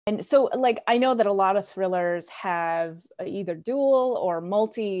And so like, I know that a lot of thrillers have either dual or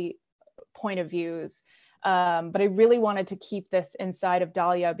multi point of views. But I really wanted to keep this inside of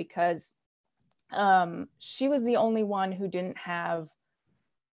Dahlia because she was the only one who didn't have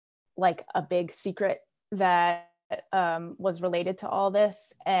like a big secret that was related to all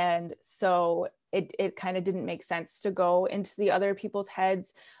this. And so it kind of didn't make sense to go into the other people's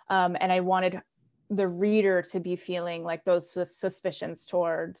heads. And I wanted the reader to be feeling like those suspicions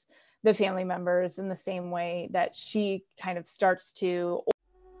towards the family members in the same way that she kind of starts to.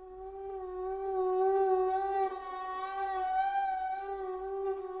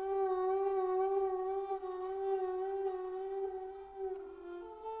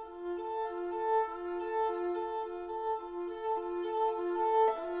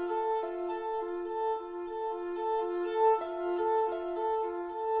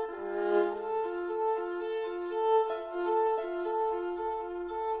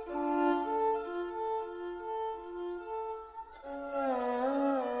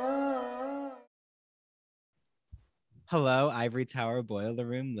 Hello, Ivory Tower Boiler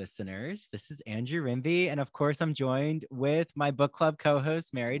Room listeners. This is Andrew Rimby, and of course, I'm joined with my book club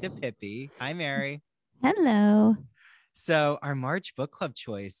co-host, Mary DePippi. Hi, Mary. Hello. So our March book club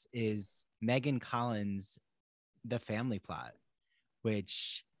choice is Megan Collins' The Family Plot,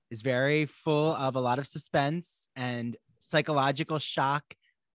 which is very full of a lot of suspense and psychological shock,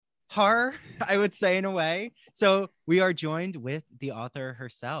 horror, I would say, in a way. So we are joined with the author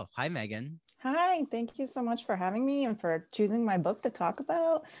herself. Hi, Megan. Hi, thank you so much for having me and for choosing my book to talk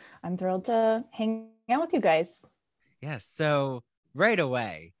about. I'm thrilled to hang out with you guys. Yes, so right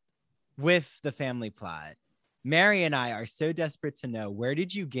away with The Family Plot, Mary and I are so desperate to know, where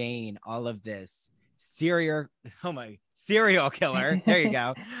did you gain all of this serial killer, there you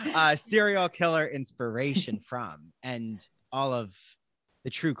go, serial killer inspiration from, and all of the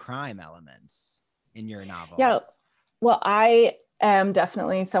true crime elements in your novel? Yeah, well, I am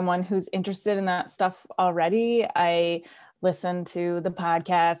definitely someone who's interested in that stuff already. I listen to the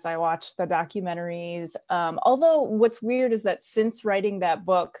podcasts, I watch the documentaries. Although what's weird is that since writing that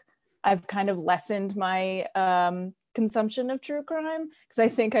book, I've kind of lessened my consumption of true crime because I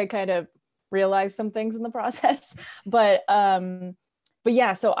think I kind of realized some things in the process. But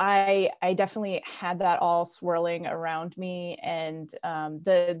yeah, so I definitely had that all swirling around me, and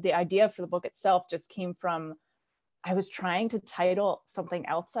the idea for the book itself just came from, I was trying to title something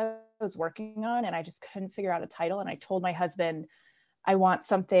else I was working on, and I just couldn't figure out a title. And I told my husband, I want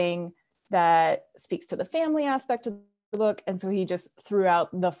something that speaks to the family aspect of the book. And so he just threw out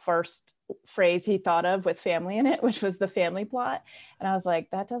the first phrase he thought of with family in it, which was The Family Plot. And I was like,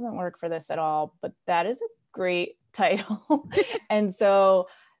 that doesn't work for this at all, but that is a great title. And so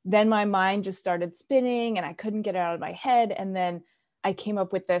then my mind just started spinning and I couldn't get it out of my head. And then I came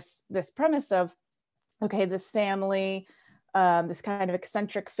up with this premise of, okay, this family, this kind of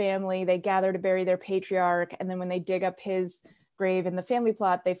eccentric family, they gather to bury their patriarch. And then when they dig up his grave in The Family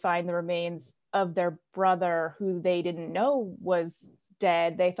Plot, they find the remains of their brother who they didn't know was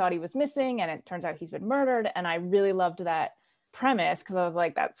dead. They thought he was missing, and it turns out he's been murdered. And I really loved that premise because I was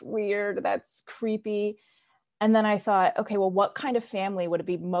like, that's weird, that's creepy. And then I thought, okay, well, what kind of family would it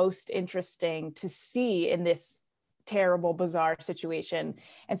be most interesting to see in this terrible, bizarre situation?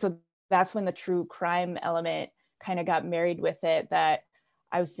 And so that's when the true crime element kind of got married with it, that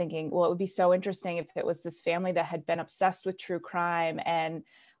I was thinking, well, it would be so interesting if it was this family that had been obsessed with true crime and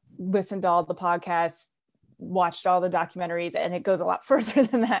listened to all the podcasts, watched all the documentaries, and it goes a lot further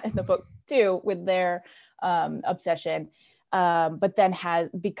than that in the book too, with their obsession, but then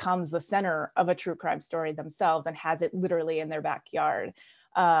becomes the center of a true crime story themselves and has it literally in their backyard.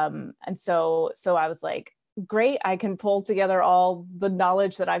 And so I was like, great, I can pull together all the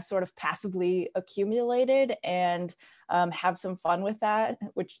knowledge that I've sort of passively accumulated and have some fun with that,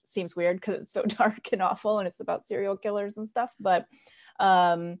 which seems weird because it's so dark and awful and it's about serial killers and stuff. But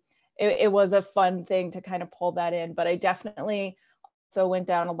it was a fun thing to kind of pull that in. But I definitely also went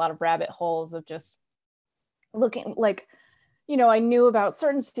down a lot of rabbit holes of just looking, like, you know, I knew about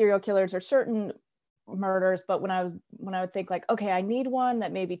certain serial killers or certain murders, but when I would think like, okay, I need one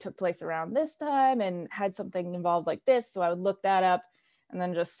that maybe took place around this time and had something involved like this, so I would look that up and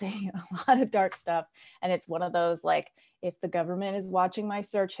then just see a lot of dark stuff. And it's one of those, like, if the government is watching my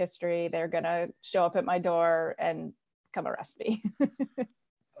search history, they're gonna show up at my door and come arrest me.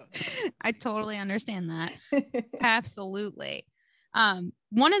 I totally understand that. Absolutely.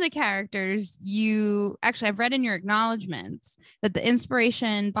 One of the characters I've read in your acknowledgments that the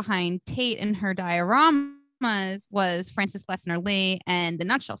inspiration behind Tate and her diorama dramas was Frances Glessner Lee and The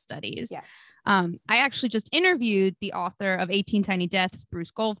Nutshell Studies. Yes. I actually just interviewed the author of 18 Tiny Deaths,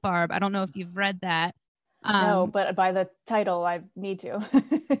 Bruce Goldfarb. I don't know if you've read that. No, but by the title, I need to.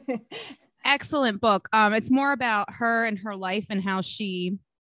 Excellent book. It's more about her and her life and how she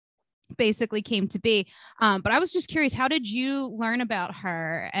basically came to be. But I was just curious, how did you learn about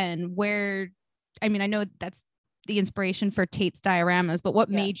her and where? I mean, I know that's the inspiration for Tate's dioramas, but what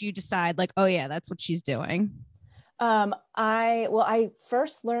made you decide, like, oh yeah, that's what she's doing? I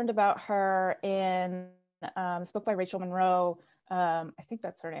first learned about her in this book by Rachel Monroe. I think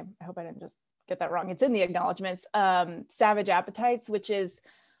that's her name. I hope I didn't just get that wrong. It's in the acknowledgments. Savage Appetites, which is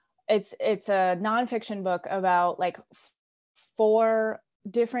it's a nonfiction book about like 4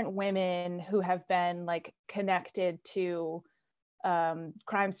 different women who have been like connected to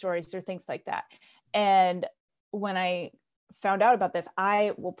crime stories or things like that. And when I found out about this,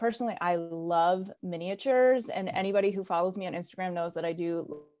 personally, I love miniatures, and anybody who follows me on Instagram knows that I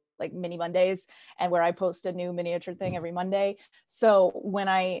do like mini Mondays, and where I post a new miniature thing every Monday. So when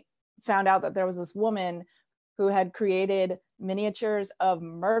I found out that there was this woman who had created miniatures of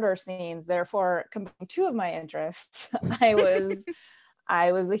murder scenes, therefore combining 2 of my interests, I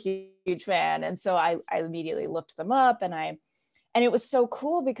was a huge fan. And so I immediately looked them up, and it was so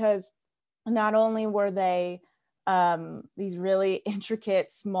cool because not only were they these really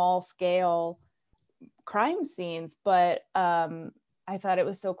intricate, small scale crime scenes, but I thought it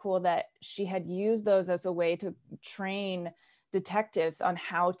was so cool that she had used those as a way to train detectives on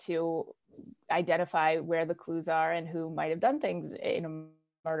how to identify where the clues are and who might have done things in a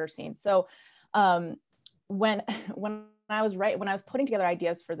murder scene. So when I was putting together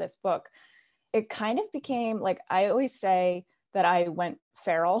ideas for this book, it kind of became like, I always say that I went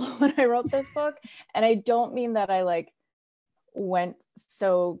feral when I wrote this book. And I don't mean that I like went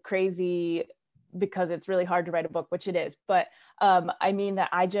so crazy because it's really hard to write a book, which it is. But I mean that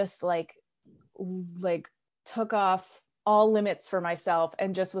I just like took off all limits for myself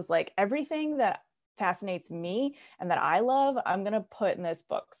and just was like, everything that fascinates me and that I love, I'm going to put in this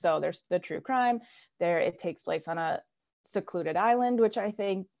book. So there's the true crime there. It takes place on a secluded island, which I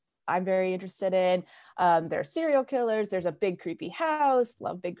think I'm very interested in. There are serial killers. There's a big creepy house.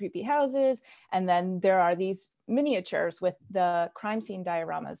 Love big creepy houses. And then there are these miniatures with the crime scene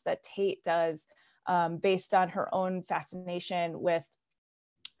dioramas that Tate does based on her own fascination with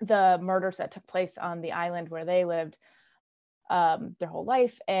the murders that took place on the island where they lived their whole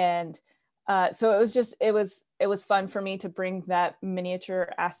life. And so it was fun for me to bring that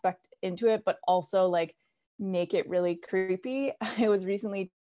miniature aspect into it, but also like make it really creepy. I was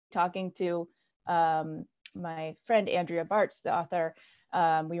recently talking to my friend Andrea Bartz, the author,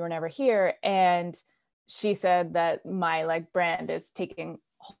 We Were Never Here, and she said that my like brand is taking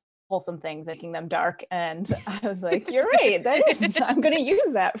wholesome things, making them dark, and I was like, "You're right. I'm going to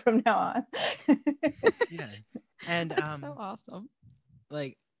use that from now on." Yeah, and that's so awesome.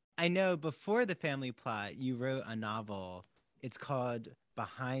 Like, I know before The Family Plot, you wrote a novel. It's called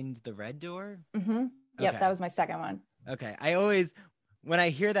Behind the Red Door. Mm-hmm. Yep, that was my second one. Okay, when I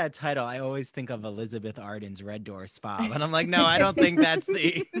hear that title, I always think of Elizabeth Arden's Red Door Spa, and I'm like, no, I don't think that's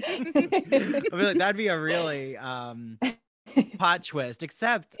the. I mean, like, that'd be a really plot twist.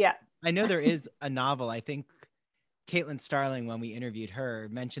 Except, yeah, I know there is a novel. I think Caitlin Starling, when we interviewed her,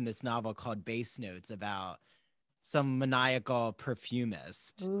 mentioned this novel called Base Notes about some maniacal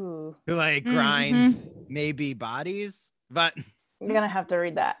perfumist who like grinds maybe bodies, but you're gonna have to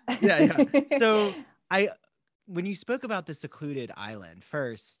read that. yeah. So when you spoke about the secluded island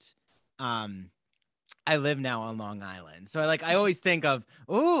first, I live now on Long Island. So I always think of,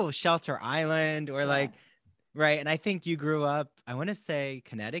 Shelter Island or like, right. And I think you grew up, I want to say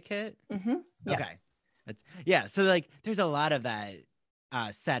Connecticut. Mm-hmm. Yeah. Okay. So like, there's a lot of that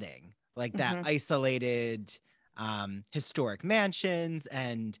setting, like that isolated historic mansions.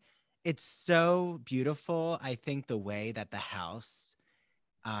 And it's so beautiful. I think the way that the house,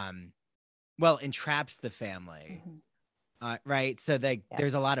 entraps the family. Right. So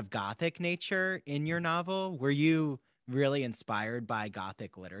there's a lot of Gothic nature in your novel. Were you really inspired by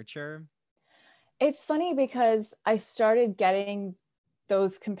Gothic literature? It's funny because I started getting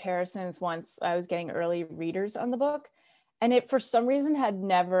those comparisons once I was getting early readers on the book. And it, for some reason, had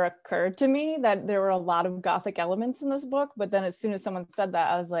never occurred to me that there were a lot of Gothic elements in this book. But then as soon as someone said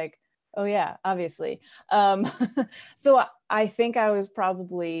that, I was like, oh yeah, obviously. So I think I was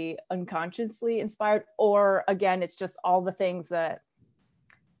probably unconsciously inspired, or again, it's just all the things that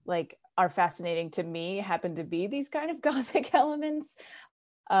like are fascinating to me happen to be these kind of Gothic elements.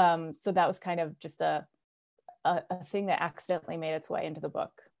 So that was kind of just a thing that accidentally made its way into the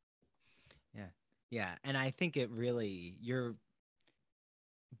book. Yeah. Yeah. And I think your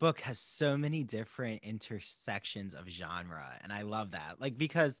book has so many different intersections of genre. And I love that. Like,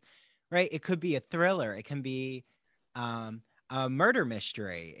 because, right, it could be a thriller, it can be um, a murder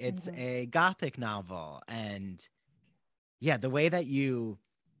mystery, it's a gothic novel. And yeah, the way that you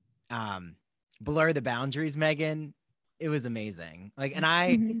um, blur the boundaries, Megan, it was amazing. Like, and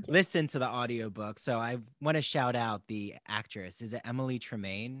I listened to the audiobook, so I want to shout out the actress. Is it Emily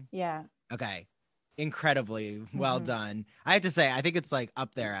Tremaine? Yeah. Okay. Incredibly well done. I have to say, I think it's like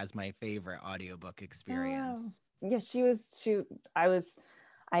up there as my favorite audiobook experience. Oh, yeah,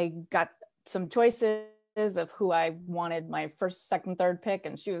 I got some choices of who I wanted my first, second, third pick,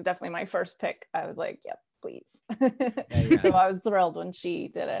 and she was definitely my first pick. I was like, yep, please. Yeah. So I was thrilled when she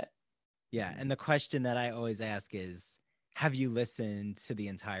did it. Yeah. And the question that I always ask is, have you listened to the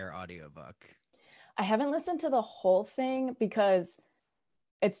entire audiobook? I haven't listened to the whole thing because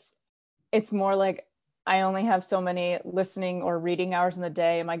it's more like I only have so many listening or reading hours in the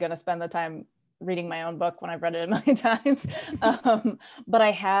day. Am I going to spend the time reading my own book when I've read it a million times? But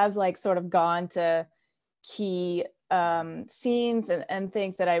I have like sort of gone to key scenes and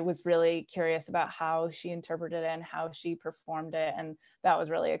things that I was really curious about how she interpreted it and how she performed it. And that was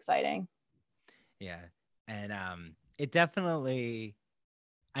really exciting. Yeah. And it definitely,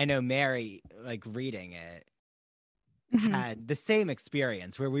 I know Mary, like reading it, had the same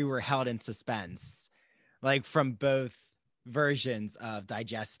experience where we were held in suspense, like from both versions of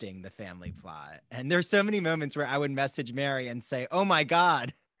digesting the family plot. And there's so many moments where I would message Mary and say, "Oh my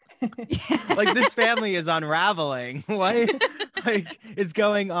God, like this family is unraveling. What like is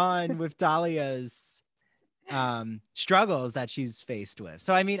going on with Dahlia's struggles that she's faced with?"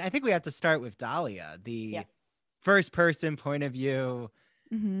 So I mean, I think we have to start with Dahlia, the first person point of view,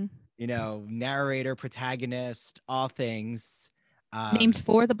 you know, narrator, protagonist, all things. Named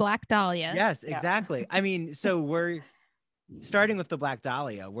for the Black Dahlia. Yes, exactly. I mean, so we're starting with the Black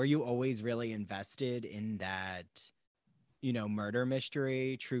Dahlia. Were you always really invested in that, you know, murder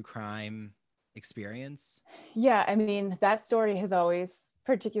mystery, true crime experience? Yeah, I mean, that story has always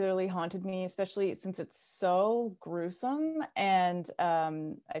particularly haunted me, especially since it's so gruesome. And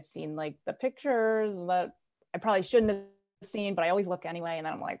I've seen like the pictures that I probably shouldn't have seen, but I always look anyway. And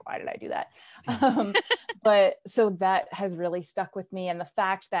then I'm like, why did I do that? But so that has really stuck with me. And the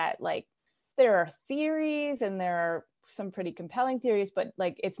fact that like there are theories and there are some pretty compelling theories, but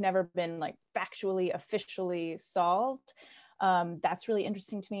like it's never been like factually, officially solved. That's really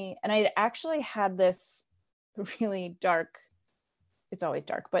interesting to me. And I actually had this really dark, it's always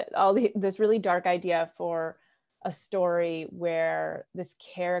dark, but this really dark idea for a story where this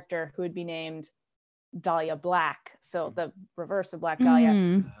character who would be named Dahlia Black, so the reverse of Black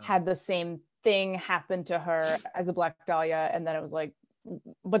Dahlia, had the same thing happen to her as a Black Dahlia. And then it was like,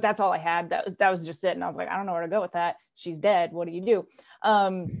 but that's all I had. That was just it. And I was like, I don't know where to go with that. She's dead. What do you do?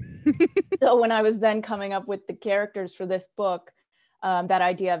 So when I was then coming up with the characters for this book, that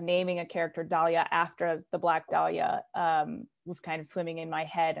idea of naming a character Dahlia after the Black Dahlia was kind of swimming in my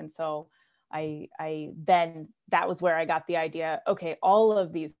head. And so I then that was where I got the idea, okay, all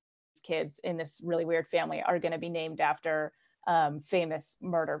of these kids in this really weird family are going to be named after famous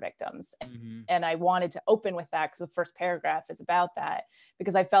murder victims. And I wanted to open with that because the first paragraph is about that,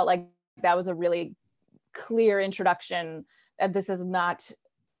 because I felt like that was a really clear introduction that this is not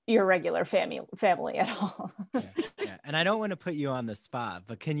your regular family at all. Yeah. And I don't want to put you on the spot,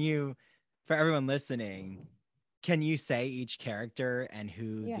 but can you, for everyone listening, can you say each character and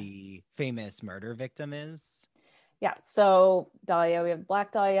who the famous murder victim is? Yeah, so Dahlia, we have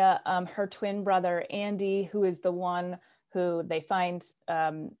Black Dahlia, her twin brother, Andy, who is the one who they find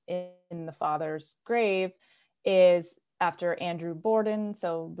in the father's grave, is after Andrew Borden,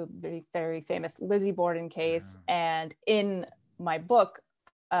 so the very, very famous Lizzie Borden case. And in my book,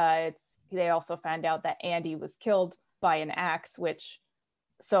 they also found out that Andy was killed by an axe, which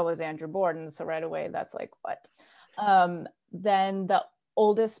so was Andrew Borden. So right away, that's like, what? Then the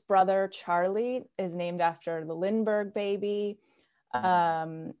oldest brother, Charlie, is named after the Lindbergh baby.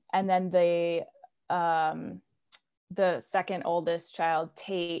 And then the second oldest child,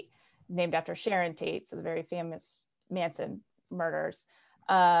 Tate, named after Sharon Tate, so the very famous Manson murders.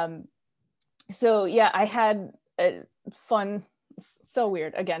 So yeah, I had fun, so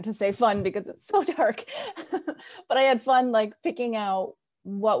weird again to say fun because it's so dark, but I had fun like picking out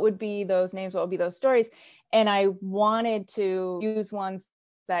what would be those names, what would be those stories. And I wanted to use ones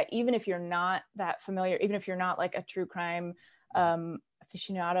that even if you're not that familiar, even if you're not like a true crime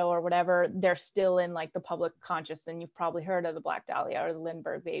aficionado or whatever, they're still in like the public conscious, and you've probably heard of the Black Dahlia or the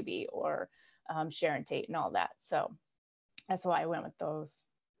Lindbergh baby or Sharon Tate and all that. So that's why I went with those.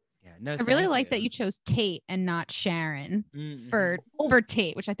 Yeah, no, I really thank like that you. you chose Tate and not Sharon Mhm. for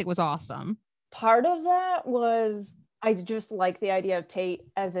Tate, which I think was awesome. Part of that was I just like the idea of Tate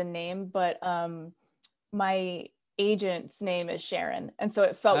as a name, but my agent's name is Sharon, and so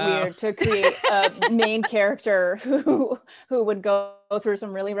it felt weird to create a main character who would go through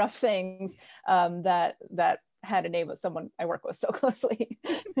some really rough things, that had a name of someone I work with so closely.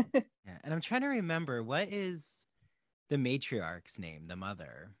 Yeah, and I'm trying to remember, what is the matriarch's name, the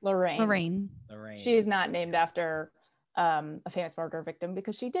mother? Lorraine. She's not named after a famous murder victim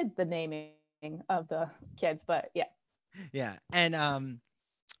because she did the naming of the kids, but yeah. Yeah, and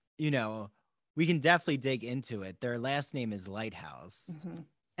you know, we can definitely dig into it. Their last name is Lighthouse. Mhm.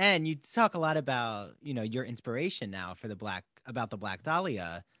 And you talk a lot about, you know, your inspiration now for the Black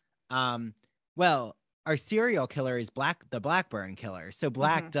Dahlia. Well, our serial killer is the Blackburn killer. So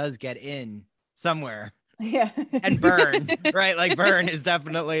Black does get in somewhere. Yeah. And burn, right? Like burn is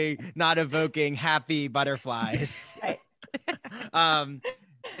definitely not evoking happy butterflies. Right.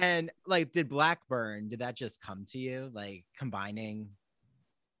 And like, did Blackburn, did that just come to you, like combining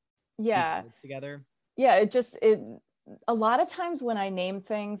Yeah. together? Yeah, it a lot of times when I name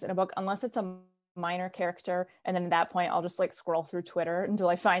things in a book, unless it's a minor character, and then at that point I'll just like scroll through Twitter until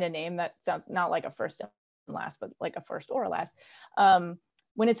I find a name that sounds not like a first and last, but like a first or a last.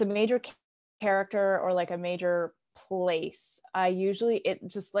 When it's a major character or like a major place, it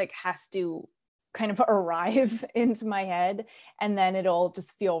just like has to kind of arrive into my head, and then it'll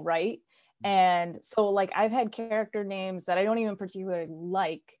just feel right. And so like I've had character names that I don't even particularly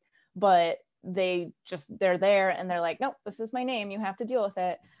like, but they're there and they're like, nope, this is my name, you have to deal with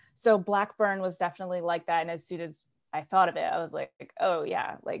it. So Blackburn was definitely like that, and as soon as I thought of it, I was like, oh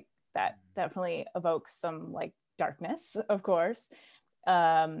yeah, like that definitely evokes some like darkness, of course.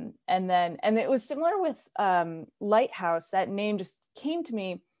 And it was similar with Lighthouse. That name just came to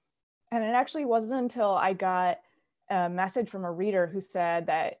me, and it actually wasn't until I got a message from a reader who said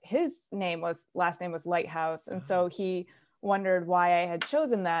that his last name was Lighthouse, and so he wondered why I had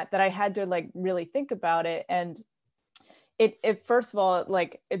chosen that I had to like really think about it. And it first of all,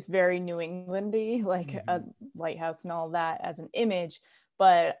 like it's very New Englandy, like a lighthouse and all that as an image,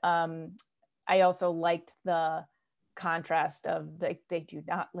 but I also liked the contrast of they do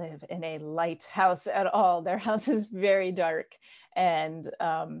not live in a lighthouse at all. Their house is very dark, and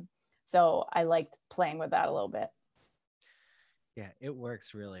so I liked playing with that a little bit. Yeah, it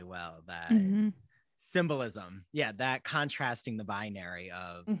works really well, that Mm-hmm. symbolism. Yeah, that contrasting the binary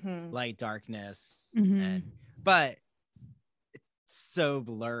of light, darkness, but it's so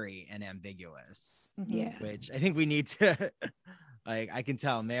blurry and ambiguous. Yeah. Which I think we need to like, I can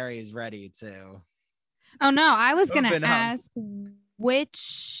tell Mary is ready to. Oh no, I was gonna Open up. ask,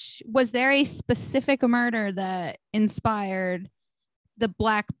 was there a specific murder that inspired the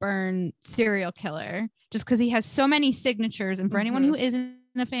Blackburn serial killer? Just because he has so many signatures, and for anyone who isn't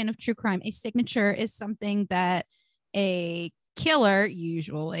a fan of true crime, a signature is something that a killer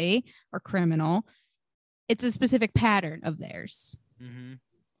usually, or criminal, it's a specific pattern of theirs.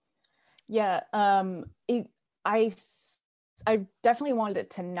 Yeah, I definitely wanted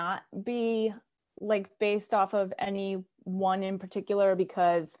it to not be like based off of any one in particular,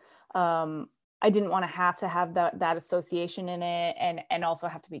 because I didn't want to have that association in it, and also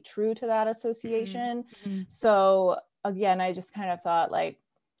have to be true to that association. So again, I just kind of thought like,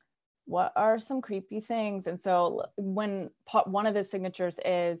 what are some creepy things? And so when one of his signatures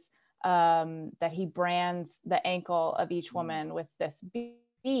is that he brands the ankle of each woman with this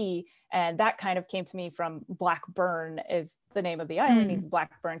B, and that kind of came to me from Blackburn is the name of the island. He's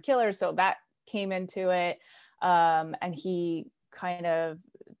Blackburn killer, so that came into it. And he kind of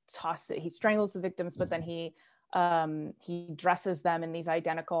he strangles the victims, but then he dresses them in these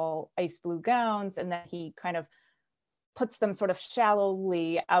identical ice blue gowns, and then he kind of puts them sort of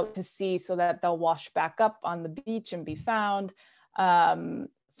shallowly out to sea so that they'll wash back up on the beach and be found.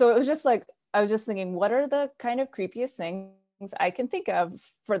 So it was just like, I was just thinking, what are the kind of creepiest things I can think of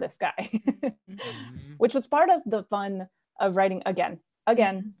for this guy? Which was part of the fun of writing. Again,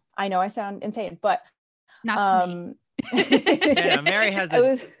 I know I sound insane, but not to me. Yeah,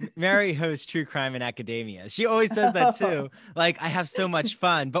 Mary hosts True Crime in Academia. She always says that too. Like, I have so much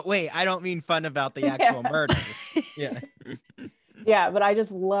fun, but wait, I don't mean fun about the actual murders. Yeah, but I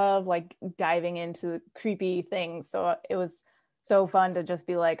just love like diving into creepy things. So it was so fun to just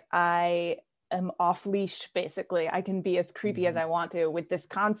be like, I am off leash, basically. I can be as creepy as I want to with this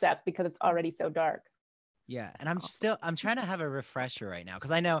concept because it's already so dark. Yeah, and I'm trying to have a refresher right now,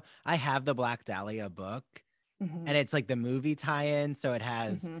 because I know I have the Black Dahlia book. And it's like the movie tie-in, so it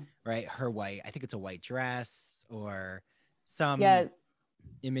has right, her white, I think it's a white dress or some. Yeah,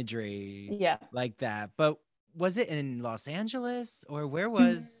 imagery Yeah. like that. But was it in Los Angeles or where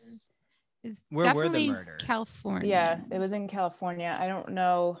It's were the definitely murders? California. Yeah, it was in California. I don't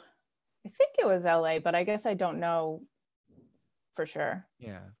know. I think it was LA, but I guess I don't know for sure.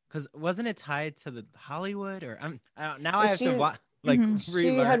 Yeah, because wasn't it tied to the Hollywood or I don't, now Well, I have to Mhm.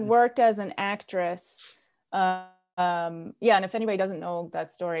 she had relearn. worked as an actress. Yeah, and if anybody doesn't know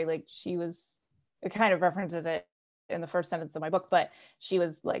that story, like she was, it kind of references it in the first sentence of my book, but she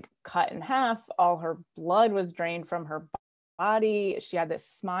was like cut in half. All her blood was drained from her body. She had this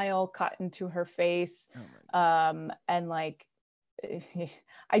smile cut into her face. Oh my God. And like,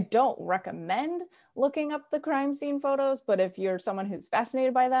 I don't recommend looking up the crime scene photos, but if you're someone who's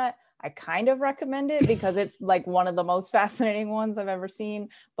fascinated by that, I kind of recommend it because it's like one of the most fascinating ones I've ever seen,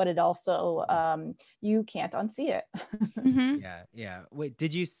 but it also, you can't unsee it. Mhm. Yeah. Wait,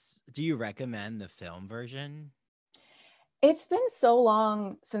 do you recommend the film version? It's been so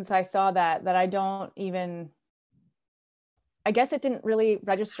long since I saw that I don't even, I guess it didn't really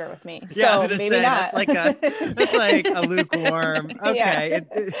register with me. So Yeah, I was gonna maybe say not. that's like a lukewarm. Okay,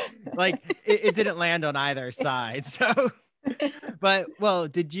 Yeah. it didn't land on either side. So, but well,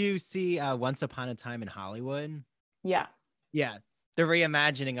 did you see Once Upon a Time in Hollywood? Yeah. Yeah, the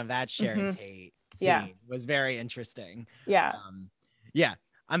reimagining of that Sharon Mhm. Tate Yeah. scene was very interesting. Yeah. Yeah,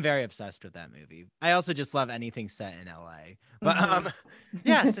 I'm very obsessed with that movie. I also just love anything set in LA. But Mhm.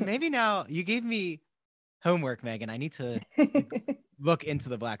 yeah, so maybe now you gave me homework, Megan. I need to look into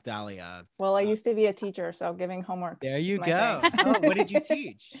the Black Dahlia. Well, I used to be a teacher, so giving homework There is you my go. thing. Oh, what did you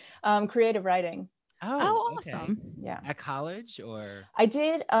teach? Creative writing. Oh, Oh, okay. awesome. Yeah. At college or? I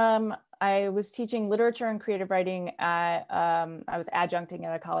did. I was teaching literature and creative writing at, I was adjuncting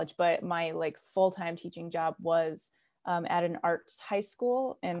at a college, but my like full-time teaching job was at an arts high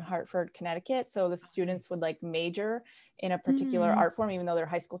school in Hartford, Connecticut. So the students would like major in a particular Mm. art form, even though they're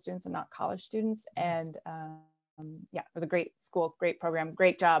high school students and not college students. And yeah, it was a great school, great program,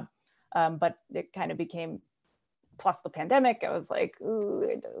 great job. But it kind of became, plus the pandemic, I was like, ooh,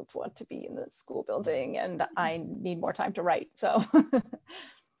 I don't want to be in the school building and I need more time to write. So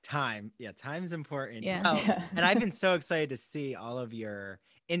Time. Yeah, time's important. Yeah. Well, and I've been so excited to see all of your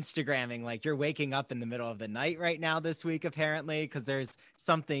Instagramming. Like you're waking up in the middle of the night right now this week, apparently, because there's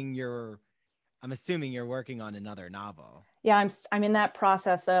something I'm assuming you're working on another novel. Yeah, I'm in that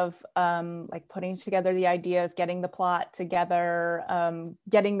process of like putting together the ideas, getting the plot together,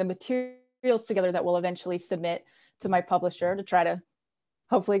 getting the materials together that we'll eventually submit to my publisher to try to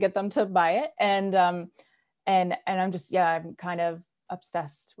hopefully get them to buy it. And I'm just, yeah, I'm kind of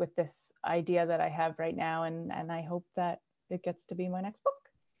obsessed with this idea that I have right now, and I hope that it gets to be my next book.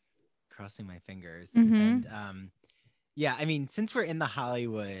 Crossing my fingers. Mhm. And yeah, I mean, since we're in the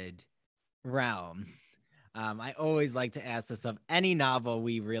Hollywood realm, I always like to ask this of any novel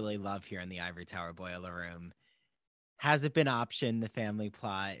we really love here in the Ivory Tower Boiler Room. Has it been optioned, the family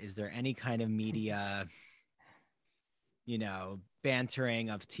plot? Is there any kind of media, bantering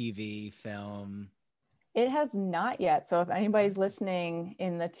of TV, film? It has not yet. So if anybody's listening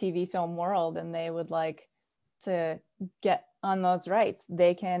in the TV film world and they would like to get on those rights,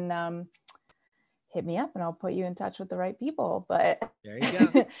 they can hit me up and I'll put you in touch with the right people. But there you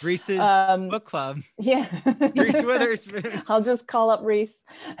go. Reese's book club. Yeah. Reese Witherspoon. I'll just call up Reese.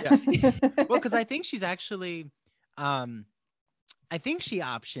 Yeah. Well, because I think she's actually I think she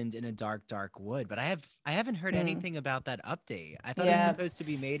optioned In a Dark, Dark Wood, but I haven't heard anything about that update. I thought it was supposed to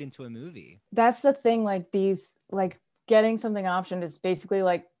be made into a movie. That's the thing, like getting something optioned is basically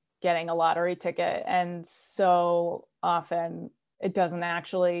like getting a lottery ticket. And so often it doesn't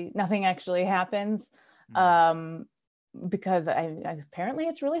nothing actually happens. Because apparently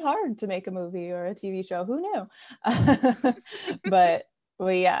it's really hard to make a movie or a TV show. Who knew? But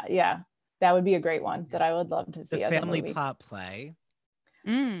yeah, that would be a great one that I would love to see the as a family movie. plot play.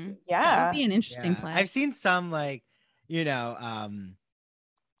 Yeah, that would be an interesting play. I've seen some like, it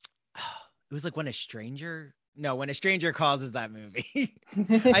was like when a stranger calls is that movie.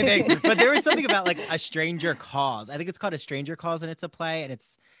 I think, but there was something about like A Stranger Calls. I think it's called A Stranger Calls, and it's a play, and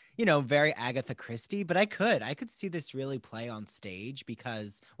it's very Agatha Christie. But I could see this really play on stage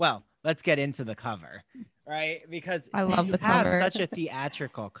because, well, let's get into the cover, right? Because I love you the have cover. such a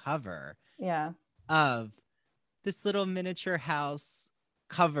theatrical cover. Yeah. Of this little miniature house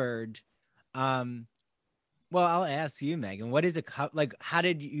covered. Well, I'll ask you, Megan. What is it like? How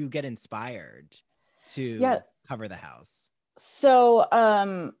did you get inspired to cover the house? So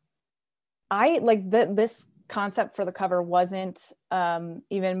I like this concept for the cover wasn't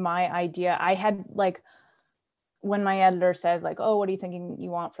even my idea. I had like when my editor says like, oh, what are you thinking you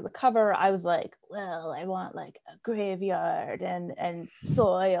want for the cover? I was like, well, I want like a graveyard and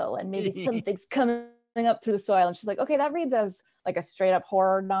soil, and maybe something's coming up through the soil. And she's like, okay, that reads as like a straight up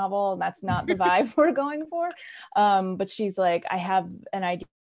horror novel, and that's not the vibe we're going for. But she's like, I have an idea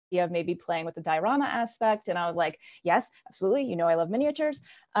of maybe playing with the diorama aspect. And I was like, yes, absolutely. You know, I love miniatures.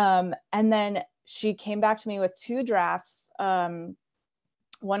 And then she came back to me with 2 drafts. One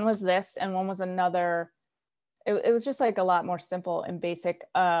was this, and one was another. It was just like a lot more simple and basic,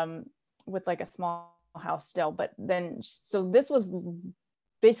 with like a small house still. But then, so this was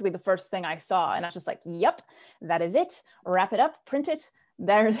basically the first thing I saw, and I was just like, yep, that is it. Wrap it up, print it.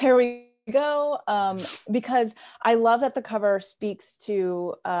 There we go. Because I love that the cover speaks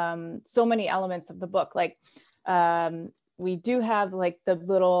to so many elements of the book. Like we do have like the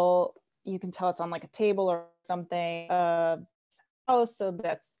little, you can tell it's on like a table or something, house, so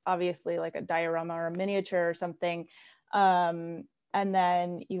that's obviously like a diorama or a miniature or something. And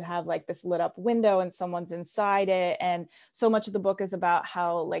then you have like this lit up window and someone's inside it. And so much of the book is about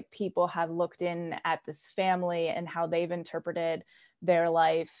how like people have looked in at this family and how they've interpreted their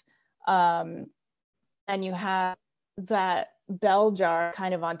life. And you have that bell jar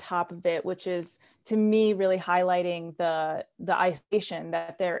kind of on top of it, which is to me really highlighting the isolation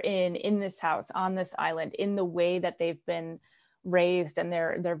that they're in this house, on this island, in the way that they've been raised and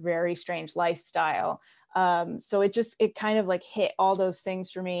their very strange lifestyle. So it kind of like hit all those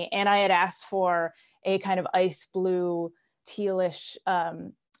things for me. And I had asked for a kind of ice blue tealish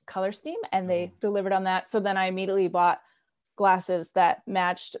color scheme, and they delivered on that. So then I immediately bought glasses that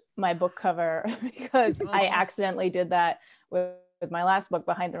matched my book cover because I accidentally did that with my last book,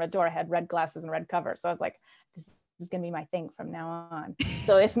 Behind the Red Door. I had red glasses and red cover. So I was like, this is gonna be my thing from now on.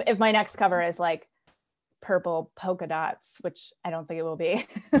 So if my next cover is like purple polka dots, which I don't think it will be,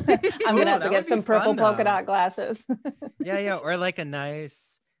 I'm gonna have to get some purple polka dot glasses. yeah, or like a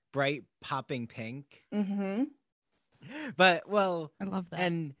nice bright popping pink. Mm-hmm. But well, I love that.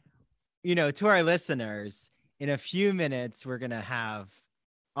 And you know, to our listeners, in a few minutes we're gonna have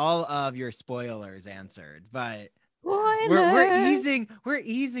all of your spoilers answered, but we're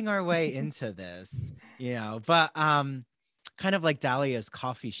easing our way into this, you know. But kind of like Dahlia's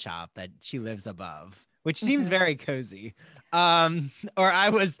coffee shop that she lives above, which seems very cozy. Or I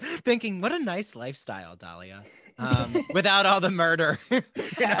was thinking, what a nice lifestyle, Dahlia. Without all the murder. You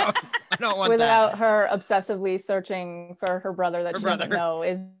know, I don't want without her obsessively searching for her brother that she doesn't know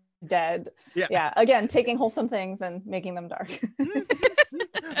is dead. Yeah. Again, taking wholesome things and making them dark.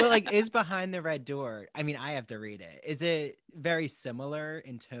 But like, is Behind the Red Door, I mean, I have to read it. Is it very similar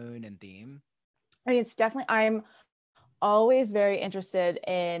in tone and theme? I mean, it's definitely, I'm always very interested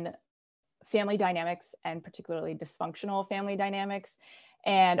in family dynamics, and particularly dysfunctional family dynamics,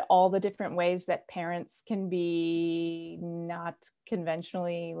 and all the different ways that parents can be not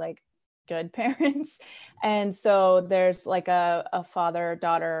conventionally like good parents. And so there's like a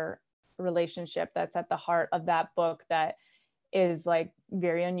father-daughter relationship that's at the heart of that book that is like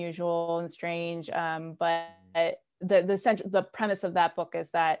very unusual and strange. But the premise of that book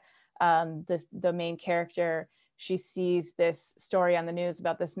is that the main character, she sees this story on the news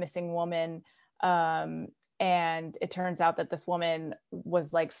about this missing woman, and it turns out that this woman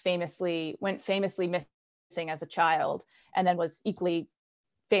was like went famously missing as a child, and then was equally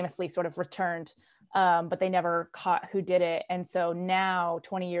famously sort of returned, but they never caught who did it. And so now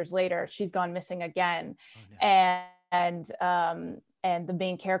 20 years later, she's gone missing again. And the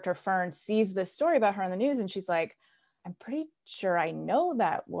main character, Fern, sees this story about her on the news, and she's like, I'm pretty sure I know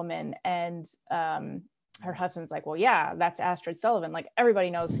that woman. And her husband's like, well, yeah, that's Astrid Sullivan. Like,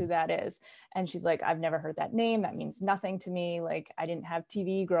 everybody knows who that is. And she's like, I've never heard that name. That means nothing to me. Like, I didn't have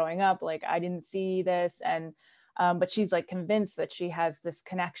TV growing up. Like, I didn't see this. And but she's like convinced that she has this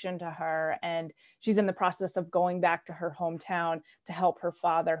connection to her, and she's in the process of going back to her hometown to help her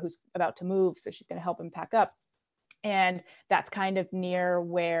father, who's about to move. So she's going to help him pack up. And that's kind of near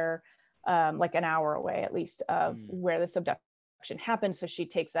where, like an hour away at least, of where this abduction happened. So she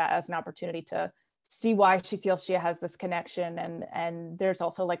takes that as an opportunity to see why she feels she has this connection. And there's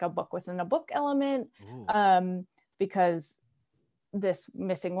also like a book within a book element, because this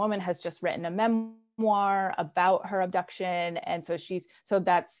missing woman has just written a memoir about her abduction. And so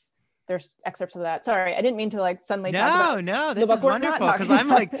there's excerpts of that. Sorry, I didn't mean to like suddenly talk about No, this is wonderful, because I'm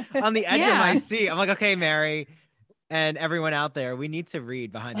like on the edge of my seat. I'm like, okay, Mary, and everyone out there, we need to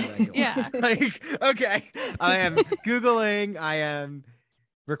read Behind the Red Door. Yeah. Like, okay, I am Googling, I am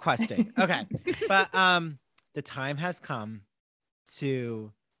requesting. Okay. But the time has come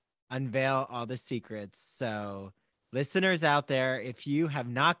to unveil all the secrets. So listeners out there, if you have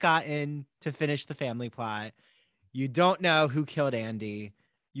not gotten to finish the family plot, You don't know who killed Andy.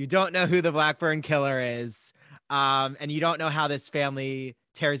 You don't know who the Blackburn killer is. And you don't know how this family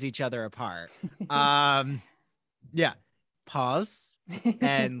tears each other apart. Yeah. Pause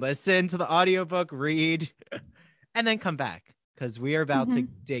and listen to the audiobook, read, and then come back because we are about to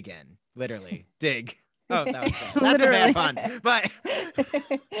dig in. Literally, dig. Oh, that was bad. That's a bad pun. But,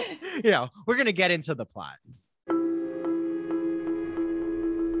 we're going to get into the plot.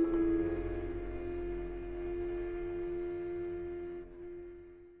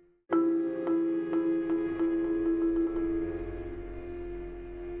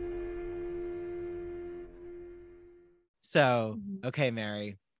 So, okay,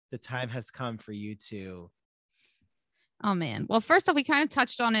 Mary, the time has come for you to. Oh man. Well, first off, we kind of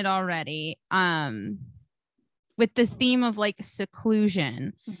touched on it already. With the theme of like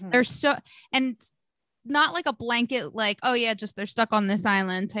seclusion. There's so, and not like a blanket, like, oh yeah, just they're stuck on this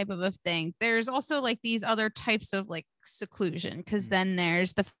island type of a thing. There's also like these other types of like seclusion, because then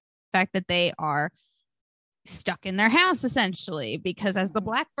there's the fact that they are stuck in their house essentially, because as the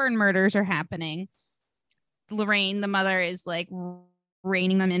Blackburn murders are happening, Lorraine, the mother, is like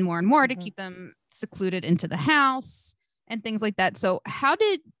reining them in more and more to keep them secluded into the house and things like that. So how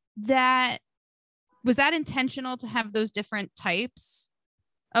did that, was that intentional to have those different types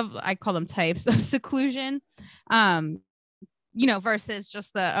of, I call them types of seclusion, versus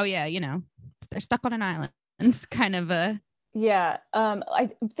just the, oh yeah, they're stuck on an island. It's kind of a. Yeah. I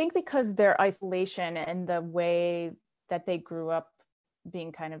think because their isolation and the way that they grew up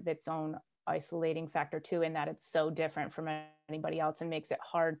being kind of its own isolating factor too, in that it's so different from anybody else and makes it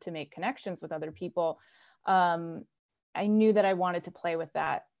hard to make connections with other people. I knew that I wanted to play with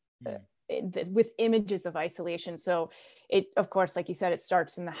that, with images of isolation. So it, of course, like you said, it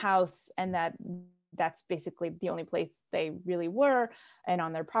starts in the house, and that's basically the only place they really were, and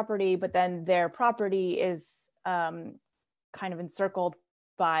on their property. But then their property is kind of encircled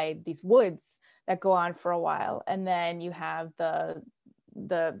by these woods that go on for a while. And then you have the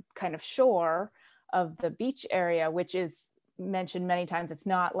kind of shore of the beach area, which is mentioned many times. It's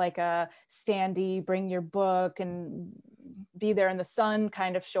not like a sandy, bring your book and be there in the sun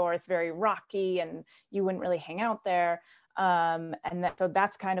kind of shore. It's very rocky, and you wouldn't really hang out there. So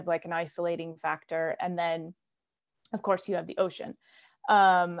that's kind of like an isolating factor. And then, of course, you have the ocean.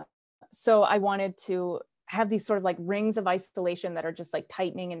 So I wanted to have these sort of like rings of isolation that are just like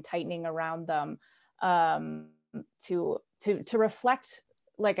tightening and tightening around them, to reflect,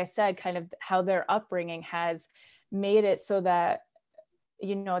 like I said, kind of how their upbringing has made it so that,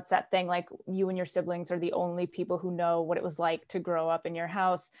 it's that thing, like you and your siblings are the only people who know what it was like to grow up in your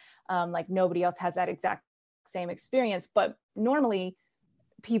house. Like nobody else has that exact same experience, but normally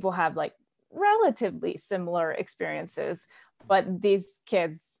people have like relatively similar experiences, but these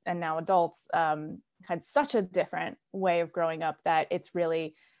kids and now adults had such a different way of growing up that it's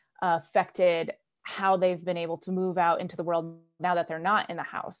really affected how they've been able to move out into the world now that they're not in the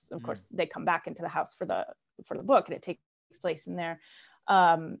house. Of course, they come back into the house for the book, and it takes place in there.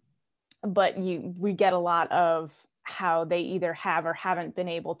 But we get a lot of how they either have or haven't been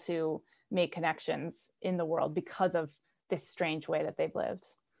able to make connections in the world because of this strange way that they've lived.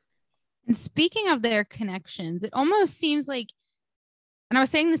 And speaking of their connections, it almost seems like, and I was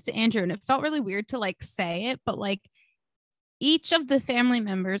saying this to Andrew, and it felt really weird to like say it, but like each of the family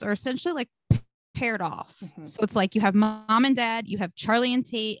members are essentially like paired off. So it's like you have mom and dad, you have Charlie and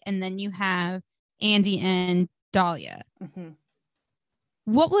Tate, and then you have Andy and Dahlia.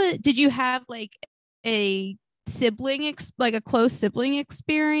 Did you have like a sibling, like a close sibling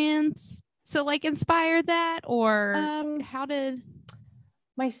experience to like inspire that, or how did?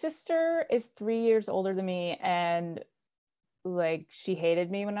 My sister is 3 years older than me, and like she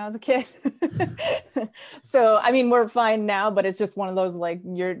hated me when I was a kid. So I mean, we're fine now, but it's just one of those, like,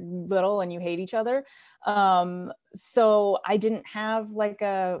 you're little and you hate each other. So I didn't have like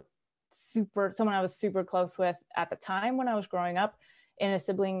someone I was super close with at the time when I was growing up in a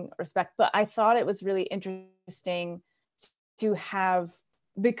sibling respect, but I thought it was really interesting to have,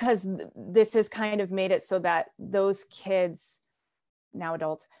 because this has kind of made it so that those kids, now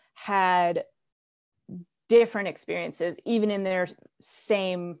adults, had different experiences, even in their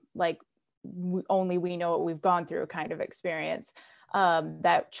same, like, only we know what we've gone through kind of experience.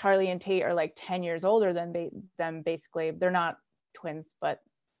 That Charlie and Tate are like 10 years older than them, basically. They're not twins, but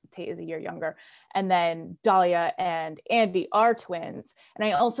Tate is a year younger. And then Dahlia and Andy are twins. And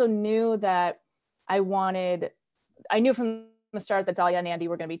I also knew that I knew from the start that Dahlia and Andy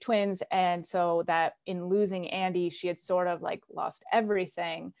were going to be twins. And so that in losing Andy, she had sort of like lost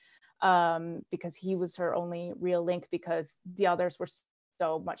everything, because he was her only real link, because the others were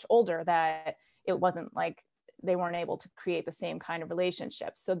so much older that it wasn't like they weren't able to create the same kind of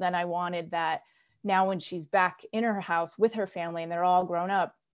relationship. So then I wanted that now when she's back in her house with her family and they're all grown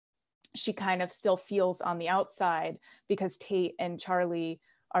up, she kind of still feels on the outside because Tate and Charlie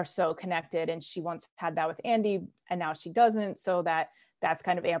are so connected, and she once had that with Andy and now she doesn't. So that's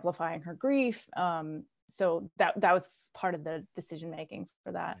kind of amplifying her grief. So that was part of the decision making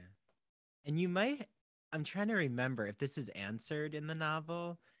for that. And you might, I'm trying to remember if this is answered in the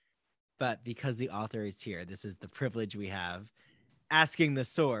novel, but because the author is here, this is the privilege we have. Asking the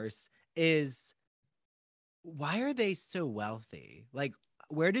source is, why are they so wealthy? Like,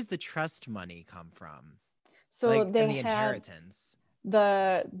 where does the trust money come from? So like, they and the had inheritance.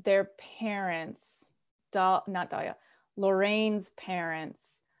 their parents, not Dahlia, Lorraine's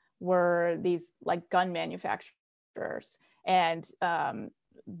parents were these like gun manufacturers, and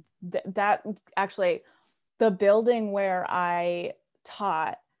that actually, the building where I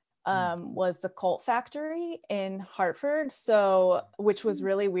taught was the Colt factory in Hartford. So, which was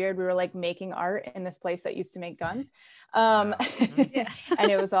really weird. We were like making art in this place that used to make guns. Wow.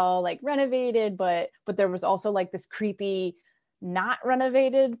 And it was all like renovated, but there was also like this creepy, not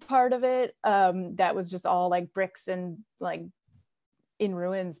renovated part of it that was just all like bricks and like in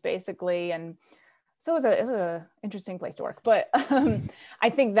ruins basically. And so it was a interesting place to work. But I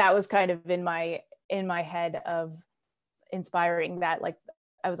think that was kind of in my head of inspiring that. Like,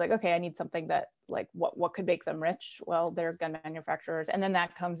 I was like, okay, I need something that like what could make them rich? Well, they're gun manufacturers. And then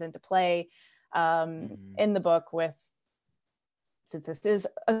that comes into play in the book with, since this is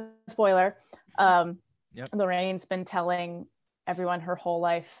a spoiler, Lorraine's been telling everyone her whole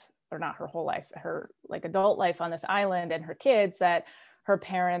life, or not her whole life, her like adult life on this island and her kids, that her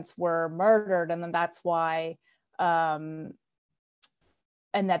parents were murdered. And then that's why, that's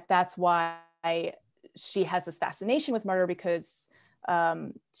why she has this fascination with murder, because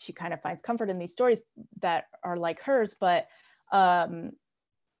she kind of finds comfort in these stories that are like hers. But and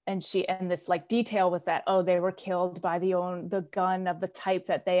this like detail was that, oh, they were killed by the gun of the type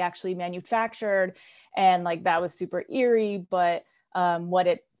that they actually manufactured, and like that was super eerie. But what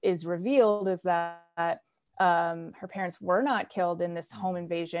it is revealed is that her parents were not killed in this home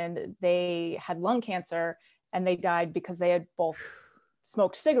invasion. They had lung cancer and they died because they had both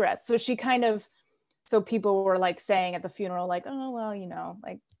smoked cigarettes. So she kind of, so people were like saying at the funeral, like, oh, well, you know,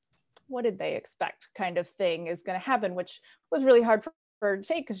 like, what did they expect kind of thing is going to happen, which was really hard for her to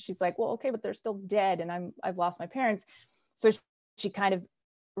take, because she's like, well, okay, but they're still dead and I've lost my parents. So she kind of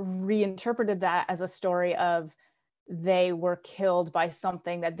reinterpreted that as a story of they were killed by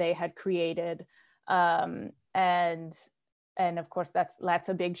something that they had created. And of course that's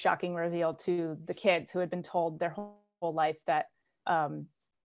a big shocking reveal to the kids, who had been told their whole life that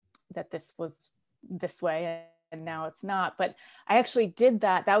this was this way and now it's not. But I actually did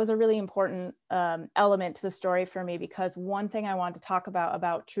that. That was a really important element to the story for me, because one thing I wanted to talk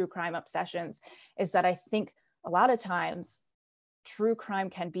about true crime obsessions is that I think a lot of times true crime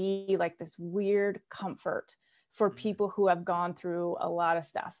can be like this weird comfort for people who have gone through a lot of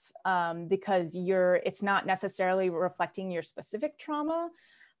stuff, because it's not necessarily reflecting your specific trauma,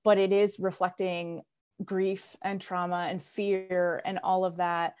 but it is reflecting grief and trauma and fear and all of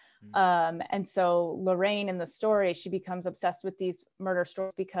that. And so Lorraine in the story, she becomes obsessed with these murder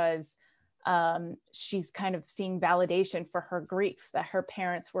stories because she's kind of seeing validation for her grief that her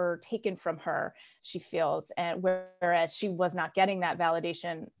parents were taken from her, she feels, and whereas she was not getting that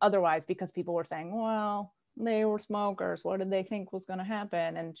validation otherwise, because people were saying, well, they were smokers, what did they think was going to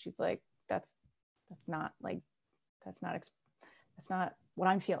happen? And she's like, that's not what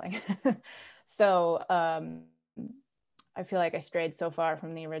I'm feeling. So I feel like I strayed so far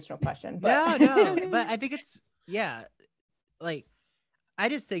from the original question, but no, but I think it's, yeah, like, I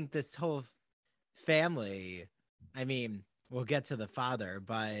just think this whole family, I mean, we'll get to the father,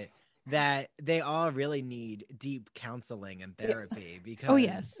 but that they all really need deep counseling and therapy, because oh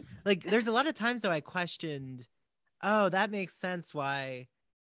yes, like, there's a lot of times though I questioned, oh, that makes sense why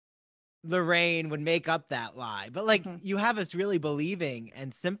Lorraine would make up that lie. But like, you have us really believing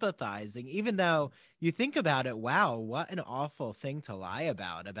and sympathizing, even though you think about it, wow, what an awful thing to lie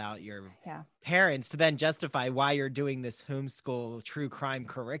about your parents, to then justify why you're doing this homeschool true crime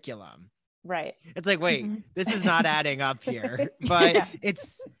curriculum. Right. It's like, wait, this is not adding up here. But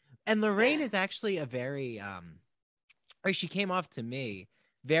and Lorraine is actually a very, or she came off to me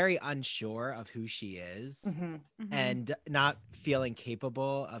very unsure of who she is, and not feeling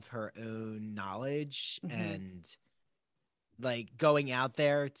capable of her own knowledge, and like going out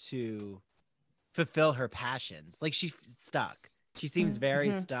there to fulfill her passions. Like, she's stuck. She seems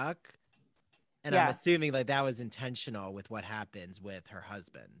very stuck. And I'm assuming like that was intentional with what happens with her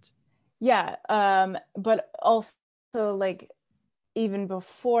husband. Yeah. But also like even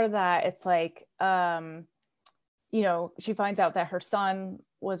before that, it's like, you know, she finds out that her son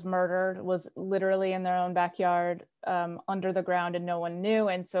was murdered, was literally in their own backyard, under the ground, and no one knew.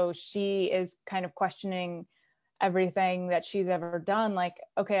 And so she is kind of questioning everything that she's ever done. Like,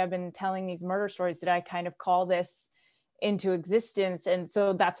 okay, I've been telling these murder stories. Did I kind of call this into existence? And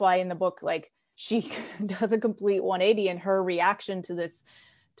so that's why in the book, like, she does a complete 180, and her reaction to this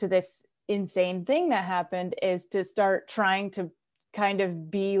insane thing that happened is to start trying to kind of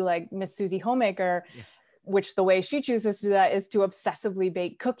be like Miss Susie Homemaker, yeah. Which the way she chooses to do that is to obsessively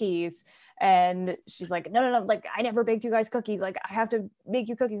bake cookies. And she's like, no, like, I never baked you guys cookies. Like, I have to make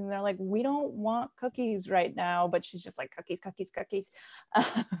you cookies. And they're like, we don't want cookies right now. But she's just like, cookies.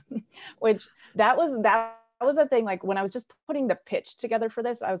 Which that was a thing. Like, when I was just putting the pitch together for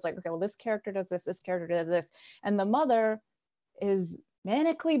this, I was like, okay, well, this character does this character does this. And the mother is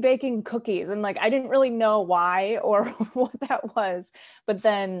manically baking cookies. And like, I didn't really know why or what that was. But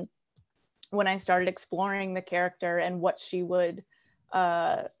then when I started exploring the character and what she would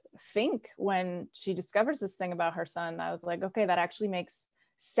think when she discovers this thing about her son, I was like, okay, that actually makes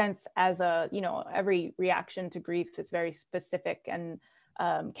sense. As a, you know, every reaction to grief is very specific and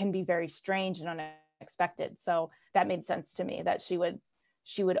can be very strange and unexpected. So that made sense to me, that she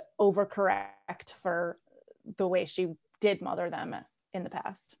would overcorrect for the way she did mother them in the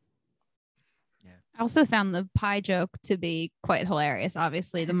past. Yeah. I also found the pie joke to be quite hilarious.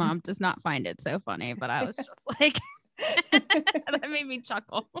 Obviously, the mom does not find it so funny, but I was just like, that made me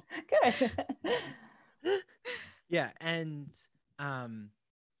chuckle. Good. Yeah, and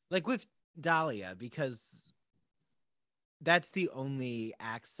like with Dahlia, because that's the only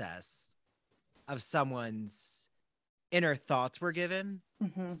access of someone's inner thoughts we're given,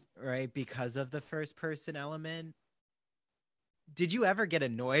 right? Because of the first person element. Did you ever get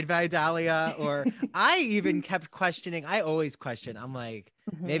annoyed by Dahlia? Or I even kept questioning. I always question. I'm like,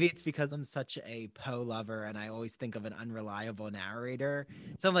 maybe it's because I'm such a Poe lover and I always think of an unreliable narrator.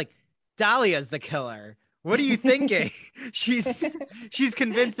 So I'm like, Dahlia's the killer. What are you thinking? she's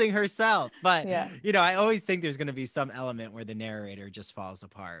convincing herself. But, yeah. You know, I always think there's going to be some element where the narrator just falls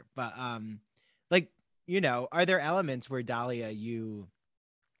apart. But like, you know, are there elements where Dahlia, you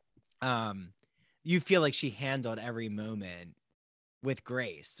feel like she handled every moment with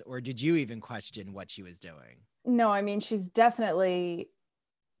grace, or did you even question what she was doing? No, I mean, she's definitely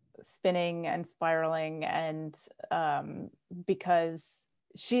spinning and spiraling, and because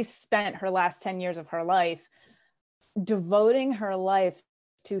she spent her last 10 years of her life devoting her life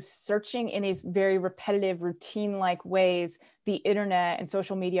to searching in these very repetitive, routine-like ways the internet and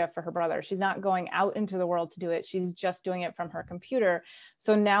social media for her brother. She's not going out into the world to do it. She's just doing it from her computer.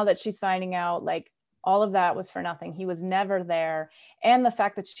 So now that she's finding out, like, all of that was for nothing, he was never there, and the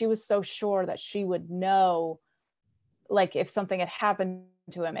fact that she was so sure that she would know, like, if something had happened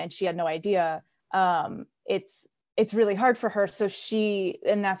to him and she had no idea, it's really hard for her. So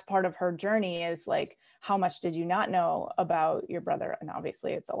and that's part of her journey, is like, how much did you not know about your brother? And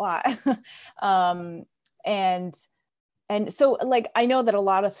obviously it's a lot. And so, like, I know that a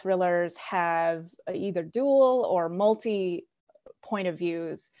lot of thrillers have either dual or multi point of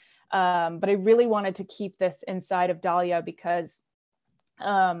views, but I really wanted to keep this inside of Dahlia because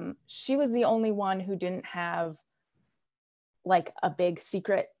she was the only one who didn't have like a big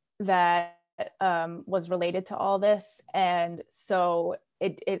secret that was related to all this. And so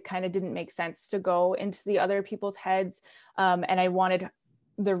it kind of didn't make sense to go into the other people's heads. And I wanted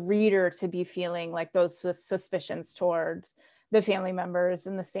the reader to be feeling like those suspicions towards the family members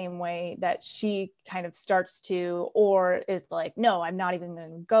in the same way that she kind of starts to, or is like, no, I'm not even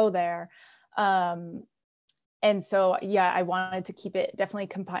going to go there. And so, yeah, I wanted to keep it definitely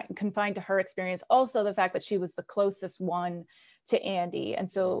confined to her experience. Also, the fact that she was the closest one to Andy, and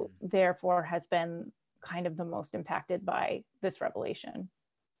so therefore has been kind of the most impacted by this revelation.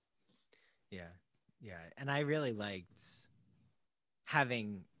 Yeah. And I really liked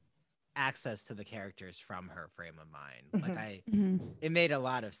having access to the characters from her frame of mind. Like it made a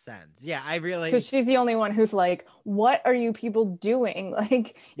lot of sense. Yeah, I really, because she's the only one who's like, what are you people doing?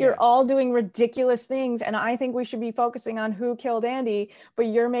 Like, you're all doing ridiculous things, and I think we should be focusing on who killed Andy, but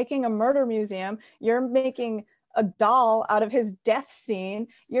you're making a murder museum, you're making a doll out of his death scene,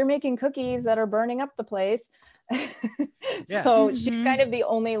 you're making cookies that are burning up the place. So she's kind of the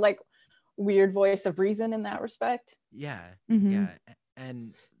only like weird voice of reason in that respect. Yeah.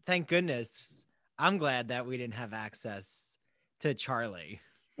 And thank goodness, I'm glad that we didn't have access to Charlie.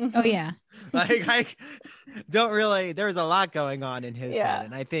 Oh yeah. Like, I don't really, there's a lot going on in his head,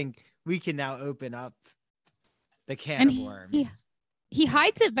 and I think we can now open up the can of worms. he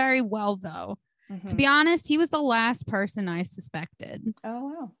hides it very well, though. To be honest, he was the last person I suspected. Oh,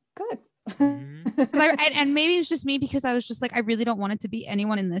 wow. Good. And maybe it's just me because I was just like, I really don't want it to be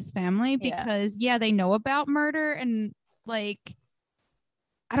anyone in this family because they know about murder and like,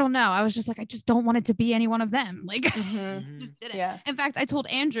 I don't know. I was just like, I just don't want it to be any one of them. Like, just didn't. Yeah. In fact, I told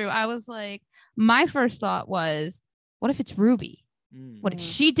Andrew, I was like, my first thought was, what if it's Ruby? What if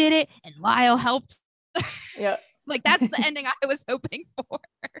she did it and Lyle helped? Yeah. Like, that's the ending I was hoping for.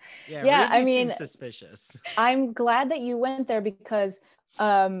 Yeah, I mean, suspicious. I'm glad that you went there because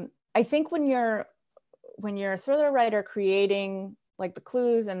I think when you're a thriller writer creating like the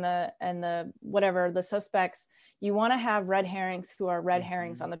clues and the whatever the suspects, you want to have red herrings who are red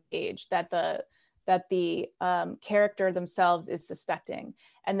herrings on the page that the character themselves is suspecting,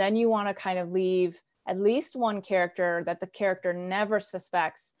 and then you want to kind of leave at least one character that the character never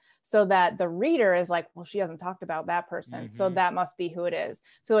suspects, so that the reader is like, well, she hasn't talked about that person, so that must be who it is.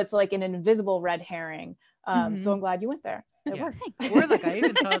 So it's like an invisible red herring. So I'm glad you went there. It worked. Or like I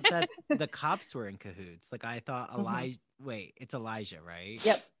even thought that the cops were in cahoots. Like I thought Elijah. Wait, it's Elijah, right?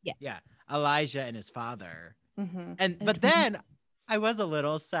 Yep. Yeah. Elijah and his father. But then I was a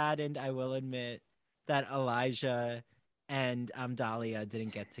little saddened, I will admit, that Elijah and Dahlia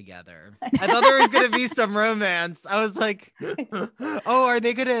didn't get together. I thought there was gonna be some romance. I was like, oh, are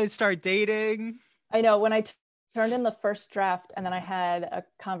they gonna start dating? I know, when I turned in the first draft and then I had a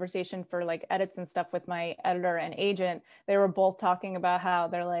conversation for like edits and stuff with my editor and agent, they were both talking about how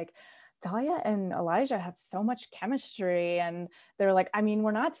they're like, Dahlia and Elijah have so much chemistry, and they're like, I mean,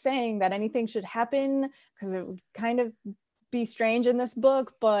 we're not saying that anything should happen because it would kind of be strange in this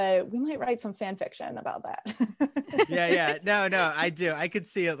book, but we might write some fan fiction about that. yeah no I do, I could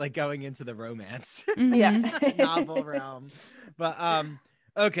see it like going into the romance novel realm. But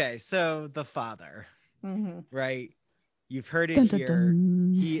okay, so the father, right, you've heard it here.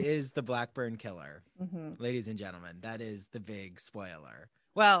 He is the Blackburn killer. Ladies and gentlemen, that is the big spoiler.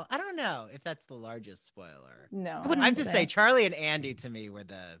 Well, I don't know if that's the largest spoiler. No, I have to say Charlie and Andy to me were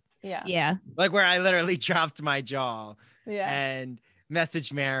the like where I literally dropped my jaw and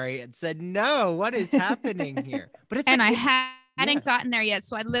messaged Mary and said, no, what is happening here? But it's and I hadn't gotten there yet,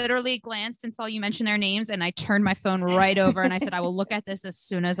 so I literally glanced and saw you mention their names, and I turned my phone right over and I said, I will look at this as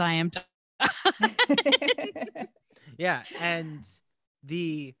soon as I am done. Yeah, and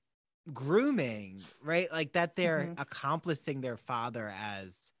the grooming, right, like that they're accomplishing their father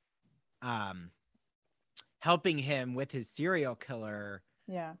as helping him with his serial killer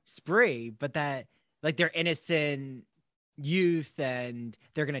spree, but that like they're innocent youth and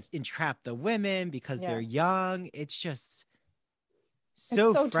they're gonna entrap the women because they're young. It's just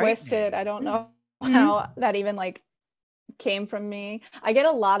so twisted. I don't know how that even like came from me. I get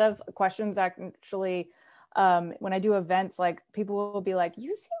a lot of questions actually when I do events, like people will be like,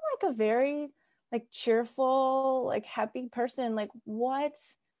 you seem like a very like cheerful, like happy person. Like what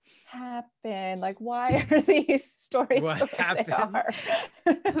happened? Like why are these stories what the way happened? they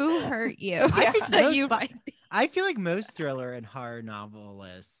are? Who hurt you? I feel like most thriller and horror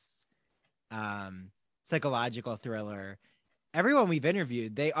novelists, psychological thriller, everyone we've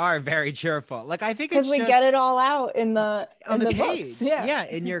interviewed, they are very cheerful. Like I think it's because we get it all out in the page. books.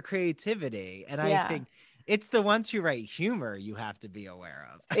 In your creativity. And I think it's the ones who write humor you have to be aware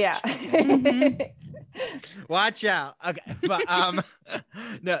of. Yeah. Watch out. Okay. But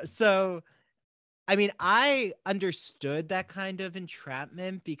no, so I mean, I understood that kind of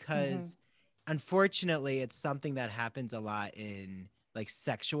entrapment because unfortunately it's something that happens a lot in like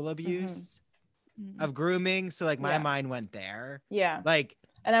sexual abuse of grooming. So like my mind went there. Yeah. Like,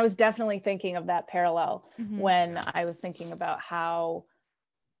 and I was definitely thinking of that parallel when I was thinking about how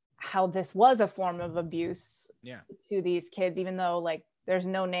this was a form of abuse to these kids, even though like there's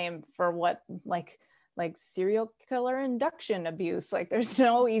no name for what like serial killer induction abuse. Like there's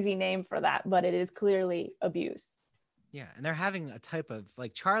no easy name for that, but it is clearly abuse. Yeah, and they're having a type of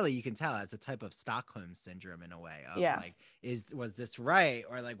like Charlie, you can tell, has a type of Stockholm syndrome in a way of like, was this right,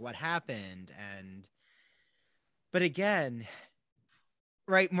 or like what happened? And but again,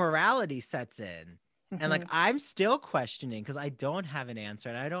 right, morality sets in. And like I'm still questioning because I don't have an answer,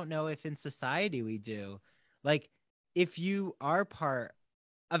 and I don't know if in society we do. Like if you are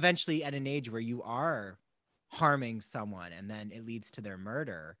eventually at an age where you are harming someone and then it leads to their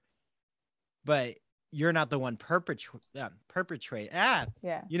murder, but you're not the one perpetrating. You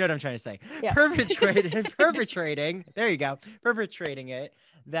know what I'm trying to say. Perpetrating. There you go. Perpetrating it.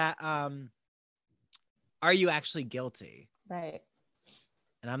 That are you actually guilty? Right.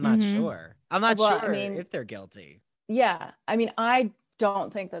 And I'm not sure. I'm not sure if they're guilty. Yeah. I mean, I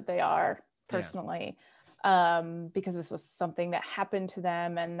don't think that they are personally. because this was something that happened to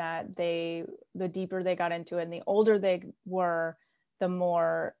them, and that the deeper they got into it and the older they were, the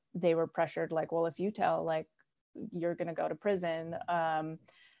more they were pressured, like, well, if you tell, like, you're going to go to prison.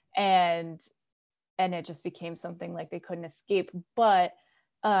 And it just became something like they couldn't escape. But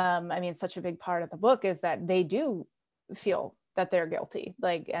I mean, such a big part of the book is that they do feel that they're guilty,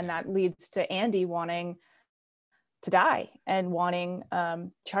 like, and that leads to Andy wanting to die and wanting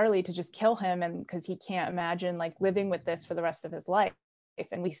Charlie to just kill him, and because he can't imagine like living with this for the rest of his life.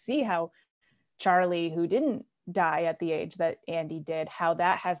 And we see how Charlie, who didn't die at the age that Andy did, how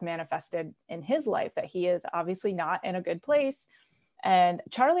that has manifested in his life, that he is obviously not in a good place. And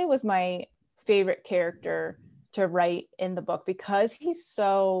Charlie was my favorite character to write in the book, because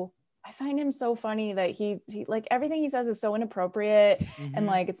I find him so funny, that he like, everything he says is so inappropriate, and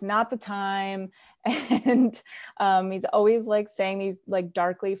like, it's not the time. And he's always like saying these like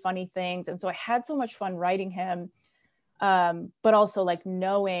darkly funny things. And so I had so much fun writing him, but also like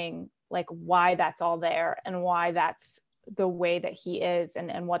knowing like why that's all there, and why that's the way that he is,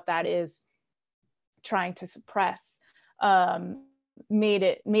 and what that is trying to suppress,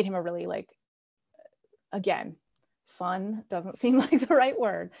 made him a really, like, again, fun doesn't seem like the right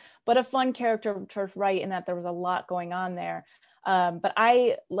word, but a fun character to write, in that there was a lot going on there. But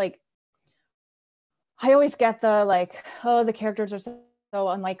I always get the like, oh, the characters are so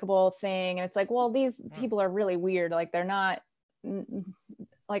unlikable thing, and it's like, well, these people are really weird, like, they're not,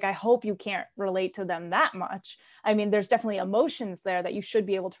 like, I hope you can't relate to them that much. I mean, there's definitely emotions there that you should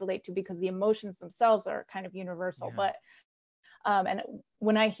be able to relate to, because the emotions themselves are kind of universal. But and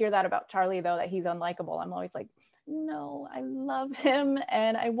when I hear that about Charlie, though, that he's unlikable, I'm always like, no, I love him,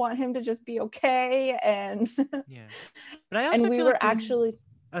 and I want him to just be okay. And but I also and we feel were like actually,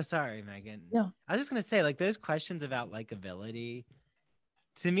 oh, sorry, Megan. No, I was just gonna say, like, those questions about likability,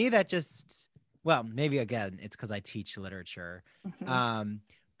 to me, that just, well, maybe again, it's because I teach literature.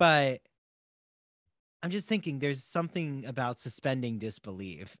 But I'm just thinking there's something about suspending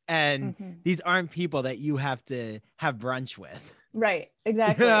disbelief, and these aren't people that you have to have brunch with. Right,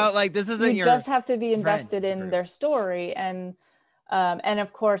 exactly. You know, like, this isn't you just have to be invested in their story. And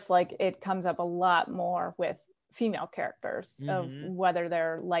of course, like, it comes up a lot more with female characters, of whether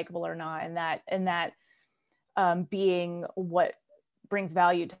they're likable or not, and that being what brings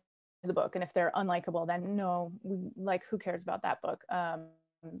value to the book. And if they're unlikable, then no, like, who cares about that book?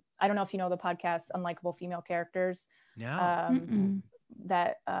 I don't know if you know the podcast Unlikable Female Characters. No.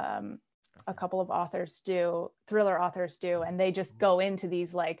 That a couple of thriller authors do, and they just go into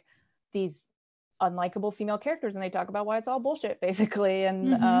these unlikable female characters, and they talk about why it's all bullshit, basically.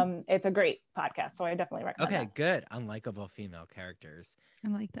 And it's a great podcast, so I definitely recommend Okay, that. good. Unlikable female characters. I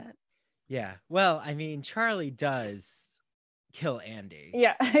like that. Yeah. Well, I mean, Charlie does kill Andy.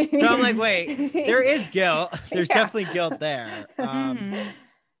 Yeah. So I'm like, wait, there is guilt. There's definitely guilt there.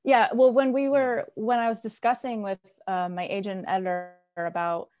 Yeah. Well, when I was discussing with my agent and editor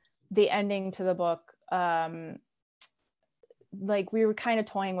about the ending to the book, like, we were kind of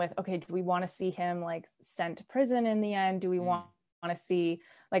toying with, okay, do we want to see him like sent to prison in the end? Do we want to see,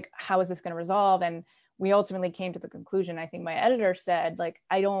 like, how is this going to resolve? And we ultimately came to the conclusion, I think my editor said, like,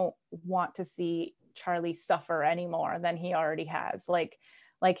 I don't want to see Charlie suffer any more than he already has. Like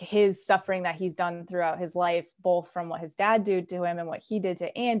his suffering that he's done throughout his life, both from what his dad did to him and what he did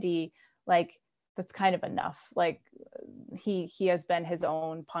to Andy, like, that's kind of enough. Like, he has been his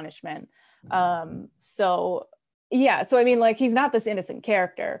own punishment. So I mean, like, he's not this innocent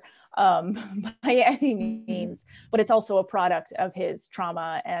character by any means, but it's also a product of his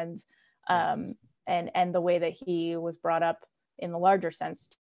trauma and the way that he was brought up in the larger sense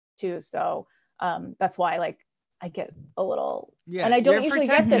too. So that's why, like, I get a little, and I don't usually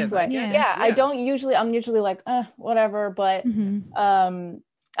get this way. I'm usually like, whatever. But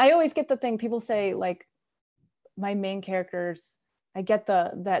I always get the thing, people say, like, my main characters, I get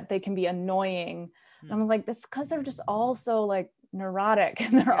that they can be annoying. And I was like, that's because they're just all so, like, neurotic,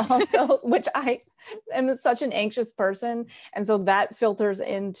 and they're also, which I am such an anxious person. And so that filters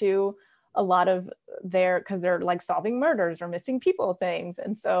into a lot of because they're like solving murders or missing people things.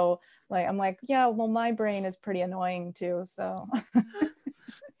 And so, like, I'm like, yeah, well, my brain is pretty annoying too. So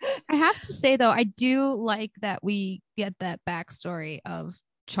I have to say, though, I do like that we get that backstory of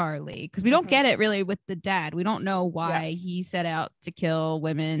Charlie, because we don't get it really with the dad. We don't know why he set out to kill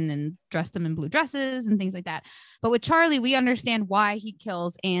women and dress them in blue dresses and things like that. But with Charlie, we understand why he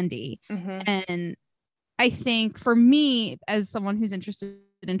kills Andy. And I think for me, as someone who's interested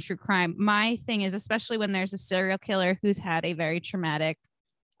in true crime, my thing is, especially when there's a serial killer who's had a very traumatic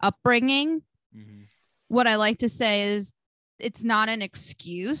upbringing, what I like to say is, it's not an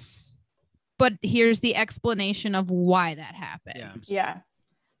excuse, but here's the explanation of why that happened. Yeah,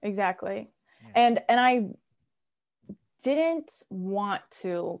 exactly. Yeah. And I didn't want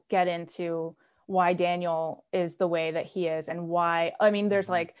to get into why Daniel is the way that he is and why, I mean, there's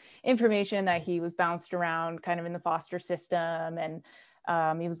like information that he was bounced around kind of in the foster system and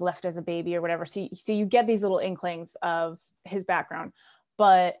he was left as a baby or whatever. So you get these little inklings of his background,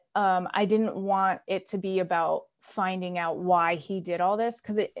 but I didn't want it to be about finding out why he did all this,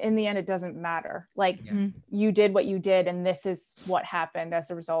 because in the end, it doesn't matter. Like you did what you did, and this is what happened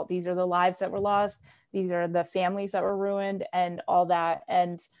as a result. These are the lives that were lost. These are the families that were ruined and all that.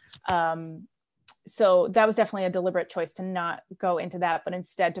 And so that was definitely a deliberate choice to not go into that, but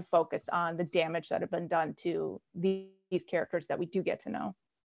instead to focus on the damage that had been done to these characters that we do get to know.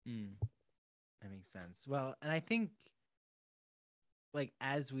 That makes sense. Well, and I think like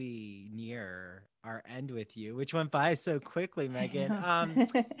as we near our end with you, which went by so quickly, Megan,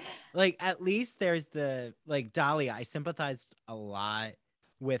 like at least there's the, like Dahlia, I sympathized a lot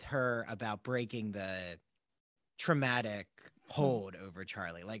with her about breaking the traumatic hold over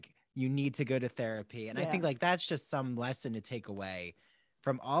Charlie. Like, you need to go to therapy. And I think like that's just some lesson to take away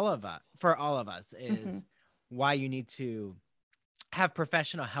from all of us, for all of us, is why you need to have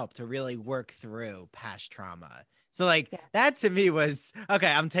professional help to really work through past trauma. So like that to me was, okay,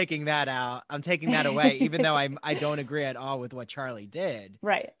 I'm taking that out. I'm taking that away, even though I don't agree at all with what Charlie did.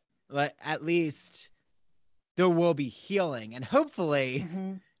 Right. But at least there will be healing, and hopefully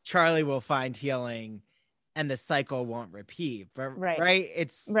Charlie will find healing and the cycle won't repeat. But right.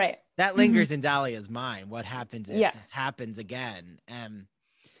 It's that lingers in Dahlia's mind. What happens if this happens again? And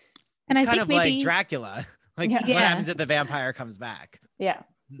I kind think of maybe like Dracula. Like what happens if the vampire comes back?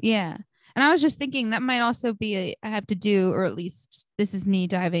 Yeah. And I was just thinking that might also be I have to do, or at least this is me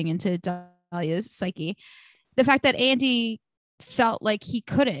diving into Dahlia's psyche. The fact that Andy felt like he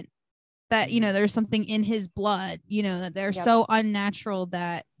couldn't, that, you know, there's something in his blood, you know, that they're so unnatural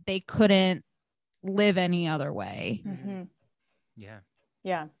that they couldn't live any other way.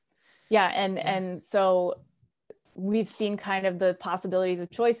 And so we've seen kind of the possibilities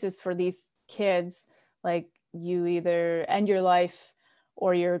of choices for these kids. Like, you either end your life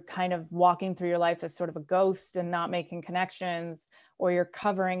or you're kind of walking through your life as sort of a ghost and not making connections, or you're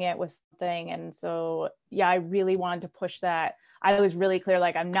covering it with something. And so I really wanted to push that. I was really clear,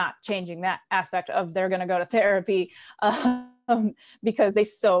 like, I'm not changing that aspect of they're going to go to therapy because they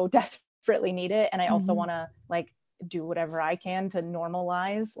so desperately need it. And I also want to like do whatever I can to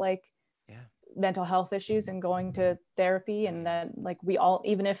normalize like mental health issues and going to therapy. And then like we all,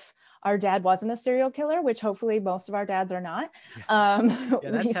 even if our dad wasn't a serial killer, which hopefully most of our dads are not,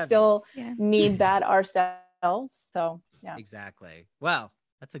 we still need that ourselves. So exactly. Well,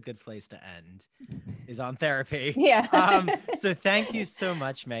 that's a good place to end, is on therapy. So thank you so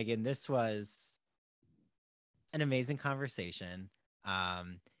much, Megan. This was an amazing conversation.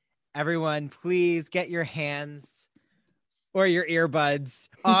 Everyone, please get your hands or your earbuds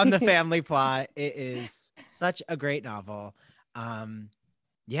on The Family Plot. It is such a great novel. And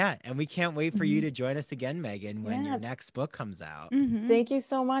we can't wait for you to join us again, Megan, when your next book comes out. Thank you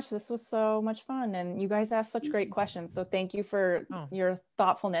so much. This was so much fun, and you guys asked such great questions. So thank you for your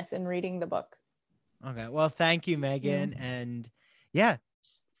thoughtfulness in reading the book. Okay. Well, thank you, Megan. And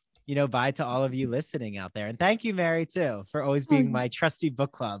you know, bye to all of you listening out there. And thank you, Mary, too, for always being my trusty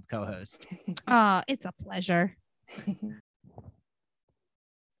book club co-host. It's a pleasure.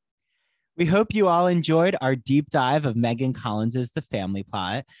 We hope you all enjoyed our deep dive of Megan Collins's The Family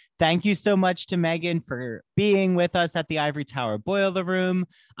Plot. Thank you so much to Megan for being with us at the Ivory Tower Boiler Room.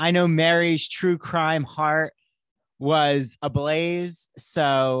 I know Mary's true crime heart was ablaze.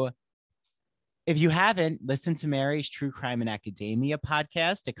 So if you haven't listened to Mary's True Crime in Academia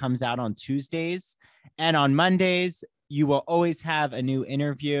podcast, it comes out on Tuesdays. And on Mondays, you will always have a new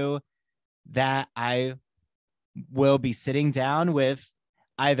interview that I will be sitting down with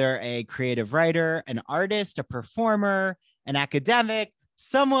either a creative writer, an artist, a performer, an academic,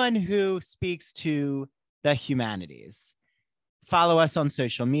 someone who speaks to the humanities. Follow us on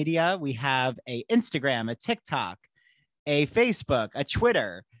social media. We have an Instagram, a TikTok, a Facebook, a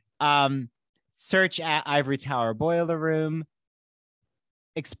Twitter. Search at Ivory Tower Boiler Room.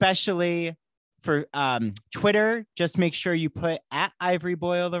 Especially for Twitter, just make sure you put at Ivory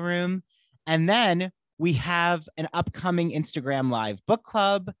Boiler Room. And then we have an upcoming Instagram Live book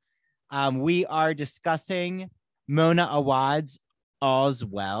club. We are discussing Mona Awad's All's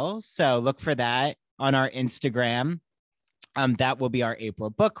Well. So look for that on our Instagram. That will be our April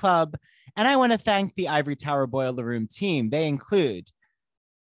book club. And I want to thank the Ivory Tower Boiler Room team. They include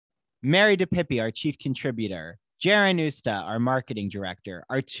Mary DePippi, our chief contributor, Jaron Usta, our marketing director,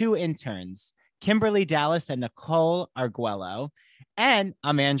 our 2 interns, Kimberly Dallas and Nicole Arguello, and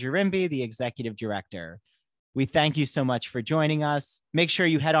I'm Andrew Rimby, the executive director. We thank you so much for joining us. Make sure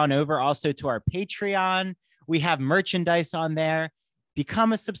you head on over also to our Patreon. We have merchandise on there.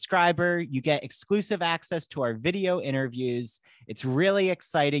 Become a subscriber. You get exclusive access to our video interviews. It's really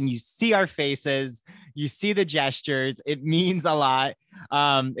exciting. You see our faces, you see the gestures. It means a lot.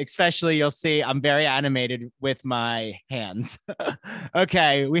 Especially you'll see I'm very animated with my hands.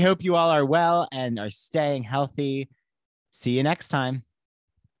 Okay, we hope you all are well and are staying healthy. See you next time.